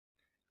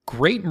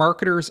Great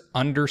marketers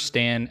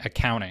understand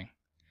accounting.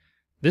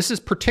 This is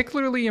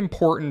particularly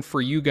important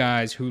for you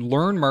guys who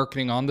learn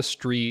marketing on the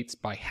streets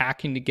by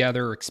hacking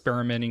together,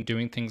 experimenting,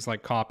 doing things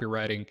like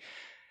copywriting.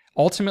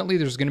 Ultimately,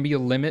 there's going to be a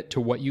limit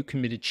to what you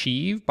can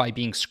achieve by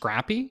being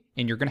scrappy,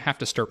 and you're going to have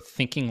to start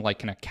thinking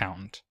like an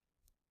accountant.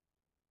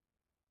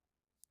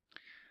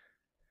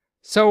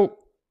 So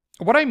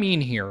what I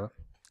mean here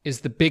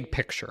is the big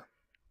picture.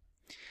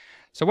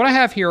 So what I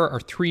have here are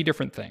three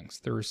different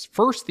things. There's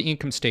first the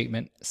income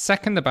statement,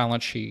 second the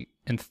balance sheet,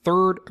 and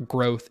third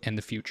growth and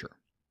the future.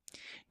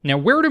 Now,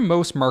 where do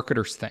most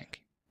marketers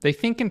think? They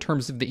think in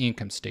terms of the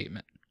income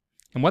statement.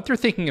 And what they're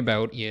thinking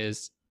about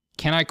is,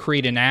 can I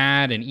create an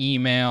ad, an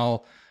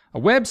email, a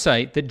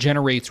website that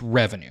generates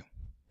revenue,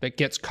 that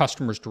gets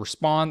customers to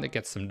respond, that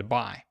gets them to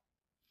buy?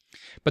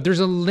 But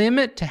there's a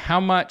limit to how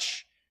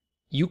much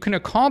you can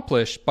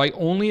accomplish by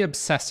only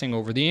obsessing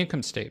over the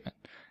income statement.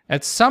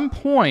 At some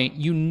point,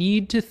 you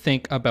need to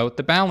think about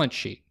the balance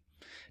sheet,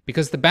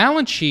 because the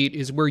balance sheet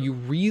is where you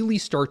really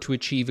start to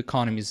achieve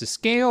economies of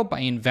scale by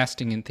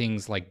investing in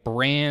things like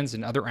brands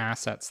and other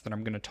assets that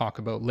I'm going to talk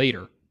about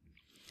later.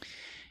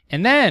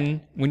 And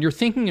then when you're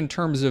thinking in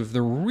terms of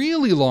the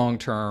really long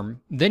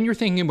term, then you're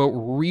thinking about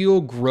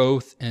real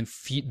growth and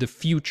the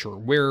future,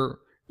 where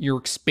you're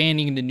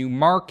expanding into new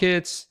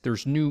markets,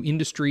 there's new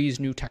industries,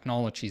 new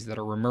technologies that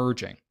are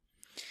emerging.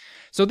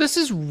 So this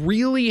is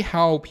really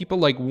how people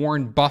like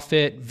Warren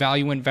Buffett,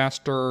 value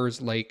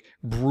investors like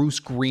Bruce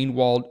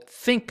Greenwald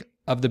think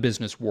of the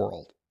business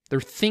world.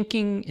 They're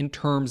thinking in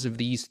terms of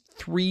these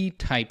three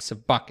types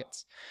of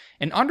buckets.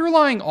 And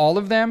underlying all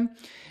of them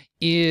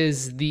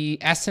is the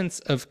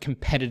essence of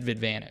competitive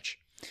advantage.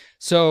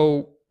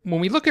 So when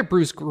we look at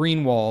Bruce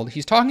Greenwald,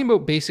 he's talking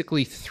about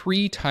basically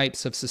three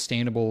types of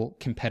sustainable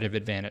competitive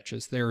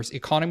advantages. There's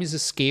economies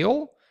of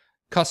scale,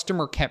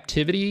 customer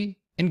captivity,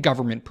 and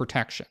government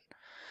protection.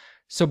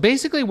 So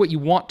basically what you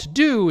want to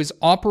do is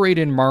operate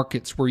in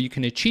markets where you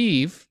can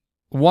achieve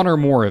one or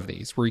more of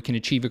these, where you can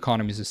achieve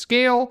economies of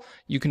scale,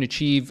 you can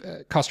achieve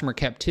customer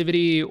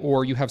captivity,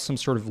 or you have some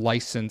sort of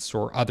license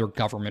or other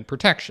government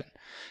protection.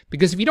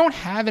 Because if you don't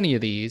have any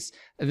of these,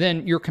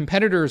 then your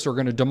competitors are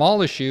going to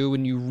demolish you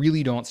and you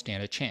really don't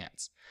stand a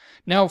chance.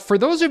 Now, for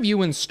those of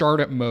you in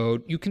startup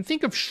mode, you can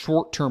think of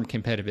short-term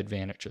competitive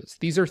advantages.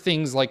 These are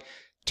things like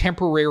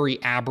temporary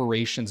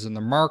aberrations in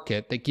the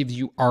market that gives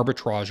you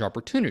arbitrage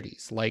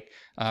opportunities. Like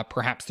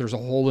perhaps there's a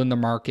hole in the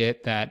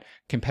market that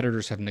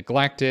competitors have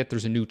neglected.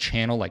 There's a new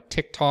channel like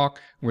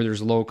TikTok where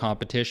there's low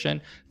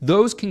competition.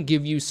 Those can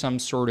give you some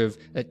sort of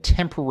a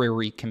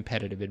temporary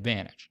competitive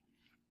advantage.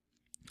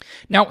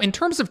 Now, in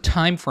terms of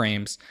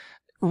timeframes,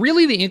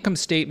 really the income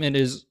statement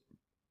is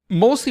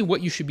mostly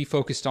what you should be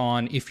focused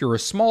on if you're a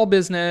small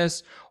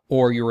business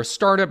or you're a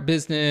startup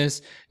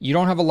business, you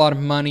don't have a lot of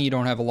money, you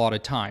don't have a lot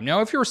of time. Now,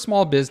 if you're a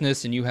small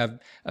business and you have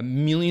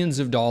millions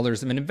of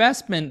dollars of an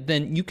investment,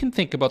 then you can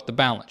think about the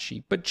balance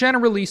sheet. But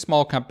generally,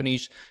 small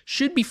companies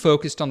should be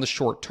focused on the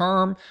short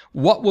term,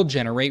 what will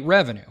generate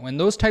revenue. And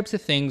those types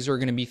of things are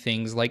going to be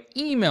things like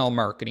email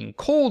marketing,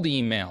 cold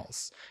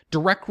emails,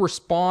 direct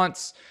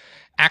response,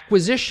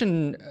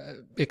 acquisition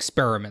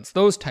experiments,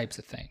 those types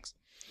of things.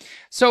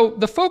 So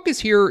the focus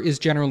here is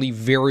generally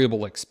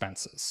variable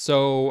expenses.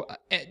 So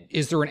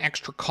is there an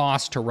extra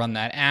cost to run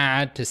that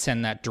ad, to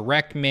send that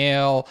direct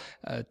mail,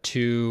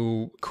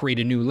 to create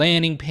a new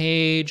landing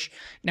page?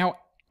 Now,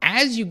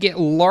 as you get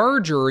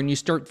larger and you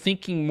start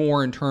thinking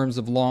more in terms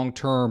of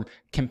long-term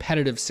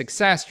competitive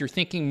success, you're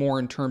thinking more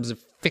in terms of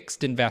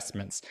fixed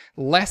investments,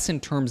 less in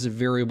terms of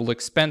variable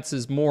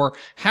expenses, more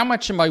how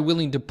much am I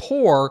willing to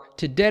pour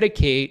to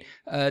dedicate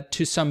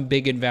to some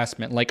big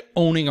investment, like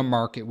owning a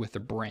market with a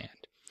brand.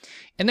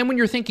 And then when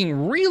you're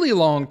thinking really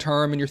long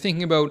term and you're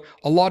thinking about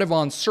a lot of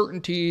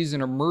uncertainties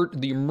and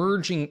the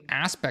emerging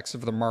aspects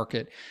of the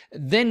market,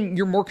 then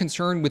you're more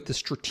concerned with the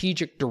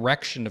strategic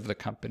direction of the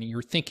company.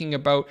 You're thinking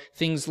about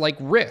things like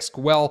risk.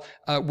 Well,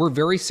 we're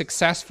very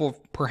successful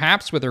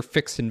perhaps with our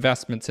fixed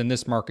investments in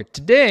this market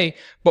today,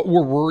 but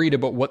we're worried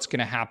about what's going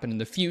to happen in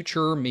the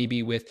future,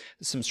 maybe with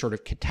some sort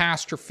of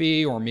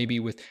catastrophe or maybe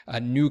with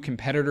new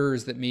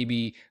competitors that may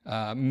be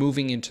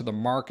moving into the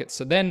market.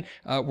 So then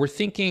we're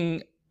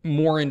thinking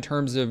more in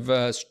terms of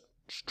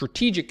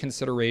strategic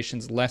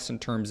considerations, less in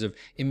terms of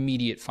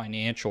immediate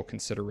financial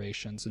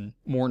considerations, and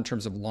more in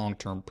terms of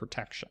long-term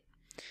protection.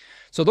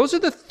 So those are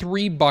the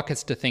three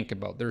buckets to think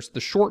about. There's the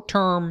short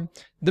term,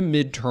 the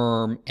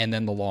mid-term, and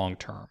then the long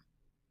term.